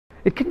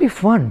It can be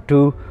fun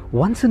to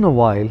once in a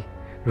while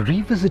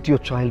revisit your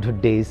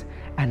childhood days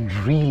and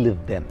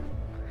relive them.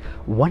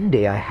 One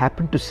day I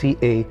happened to see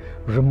a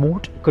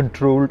remote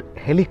controlled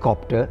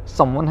helicopter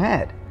someone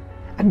had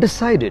and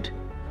decided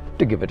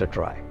to give it a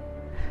try.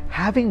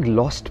 Having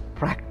lost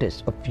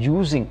practice of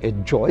using a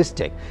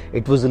joystick,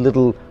 it was a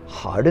little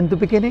hard in the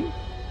beginning,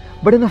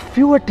 but in a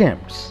few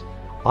attempts,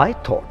 I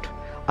thought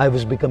I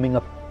was becoming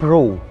a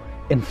pro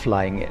in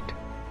flying it.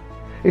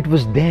 It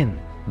was then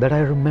that I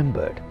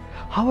remembered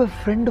how a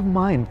friend of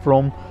mine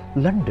from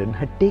London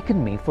had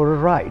taken me for a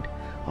ride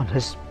on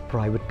his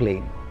private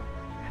plane.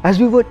 As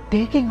we were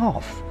taking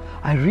off,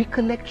 I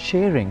recollect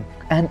sharing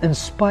an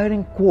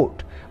inspiring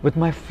quote with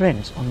my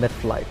friends on that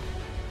flight.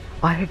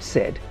 I had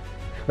said,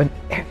 "When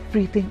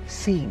everything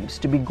seems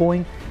to be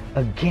going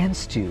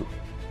against you,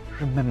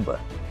 remember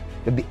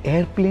that the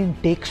airplane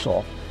takes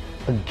off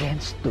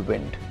against the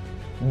wind,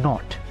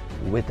 not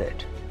with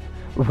it."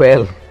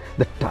 Well,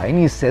 the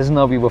tiny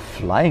Cessna we were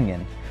flying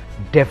in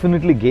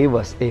definitely gave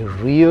us a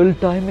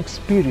real-time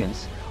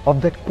experience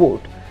of that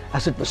quote,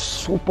 as it was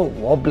super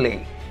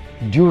wobbly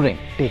during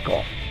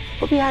takeoff.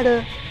 But we had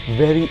a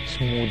very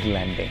smooth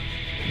landing.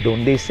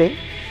 Don't they say?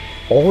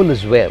 All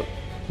is well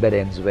that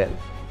ends well.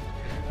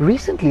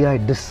 Recently, I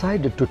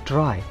decided to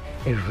try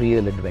a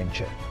real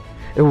adventure,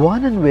 a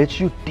one in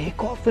which you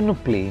take off in a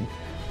plane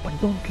but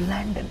don't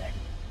land in it.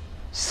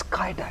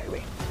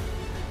 Skydiving.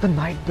 The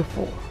night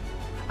before,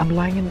 I'm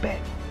lying in bed,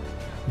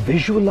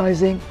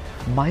 visualizing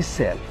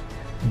myself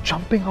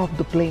jumping off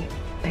the plane,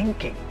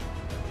 thinking,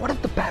 what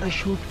if the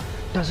parachute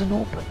doesn't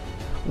open?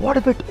 What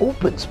if it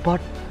opens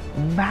but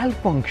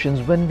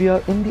malfunctions when we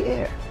are in the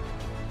air?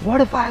 What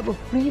if I have a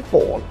free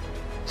fall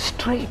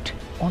straight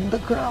on the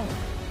ground?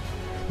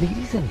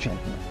 Ladies and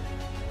gentlemen,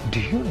 do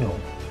you know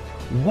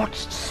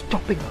what's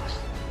stopping us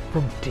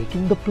from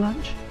taking the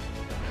plunge?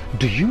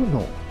 Do you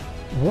know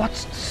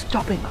what's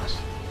stopping us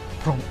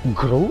from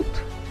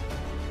growth?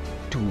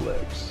 2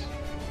 words.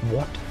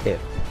 What if?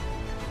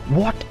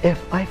 What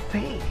if I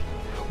fail?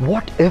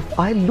 What if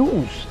I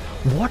lose?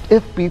 What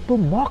if people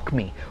mock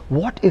me?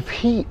 What if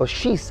he or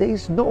she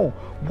says no?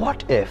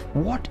 What if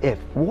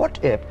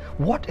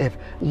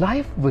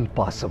life will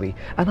pass away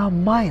and our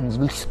minds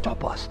will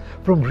stop us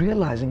from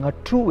realizing our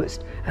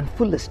truest and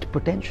fullest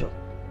potential?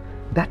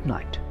 That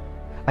night,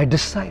 I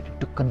decided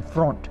to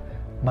confront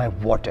my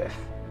what if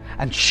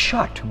and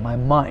shut my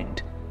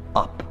mind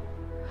up.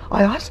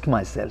 I asked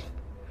myself,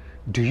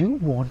 do you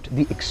want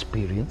the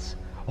experience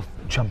of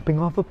jumping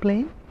off a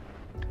plane?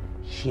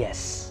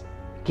 Yes,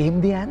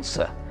 came the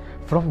answer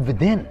from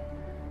within.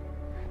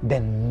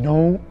 Then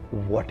no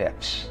what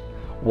ifs.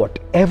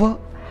 Whatever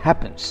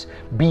happens,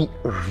 be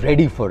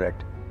ready for it,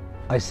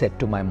 I said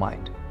to my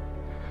mind.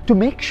 To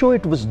make sure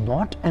it was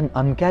not an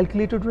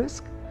uncalculated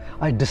risk,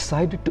 I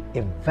decided to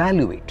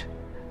evaluate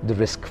the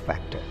risk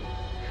factor.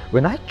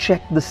 When I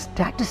checked the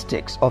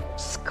statistics of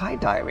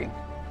skydiving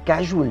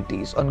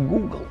casualties on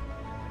Google,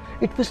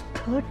 it was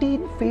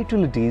 13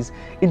 fatalities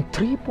in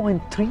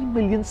 3.3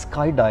 million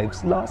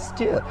skydives last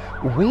year,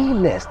 way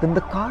less than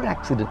the car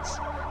accidents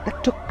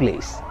that took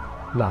place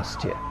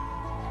last year.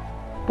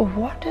 But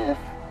what if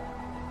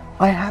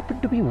I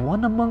happened to be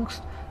one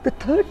amongst the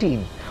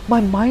 13?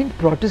 My mind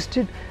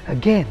protested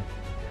again.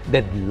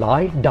 Then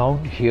lie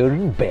down here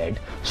in bed,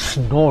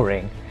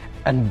 snoring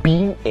and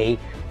being a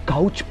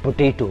couch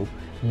potato,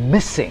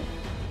 missing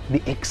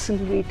the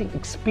exhilarating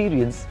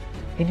experience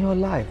in your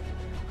life,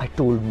 I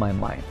told my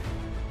mind.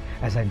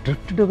 As I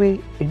drifted away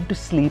into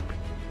sleep,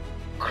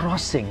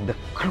 crossing the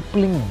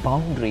crippling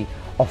boundary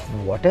of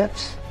what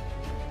ifs,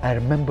 I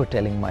remember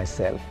telling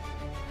myself,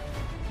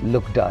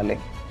 look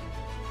darling,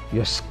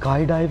 your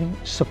skydiving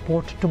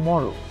support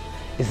tomorrow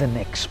is an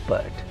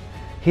expert.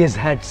 He has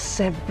had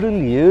several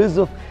years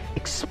of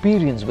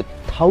experience with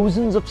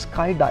thousands of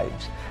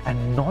skydives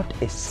and not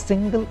a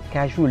single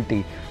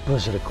casualty to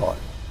his record.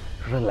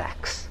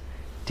 Relax,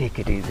 take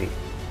it easy.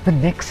 The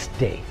next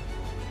day,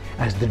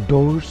 as the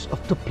doors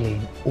of the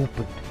plane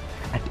opened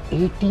at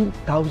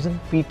 18,000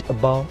 feet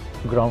above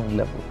ground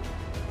level,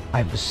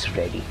 I was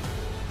ready,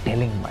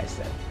 telling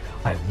myself,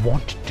 I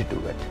want to do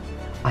it,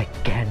 I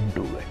can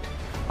do it,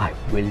 I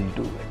will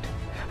do it.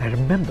 I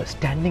remember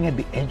standing at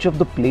the edge of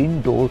the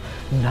plane door,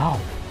 now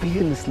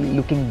fearlessly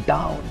looking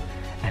down,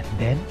 and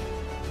then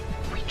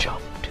we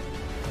jumped.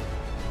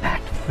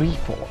 That free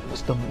fall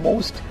was the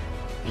most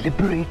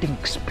liberating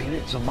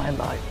experience of my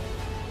life.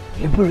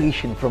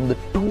 Liberation from the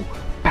two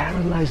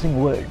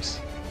paralyzing words,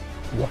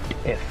 what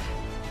if?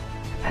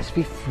 As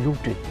we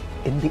floated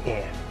in the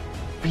air,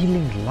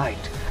 feeling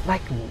light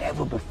like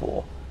never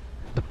before,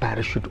 the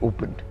parachute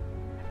opened,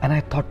 and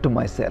I thought to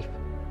myself,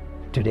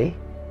 today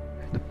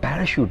the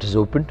parachute is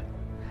opened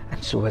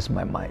and so has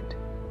my mind.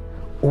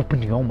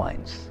 Open your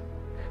minds.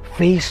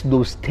 Face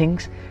those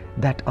things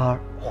that are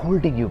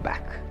holding you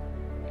back.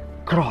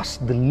 Cross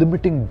the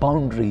limiting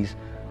boundaries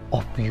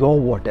of your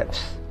what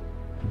ifs.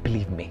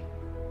 Believe me,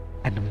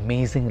 an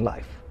amazing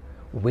life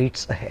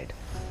waits ahead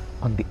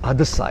on the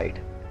other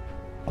side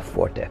of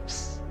what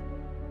ifs.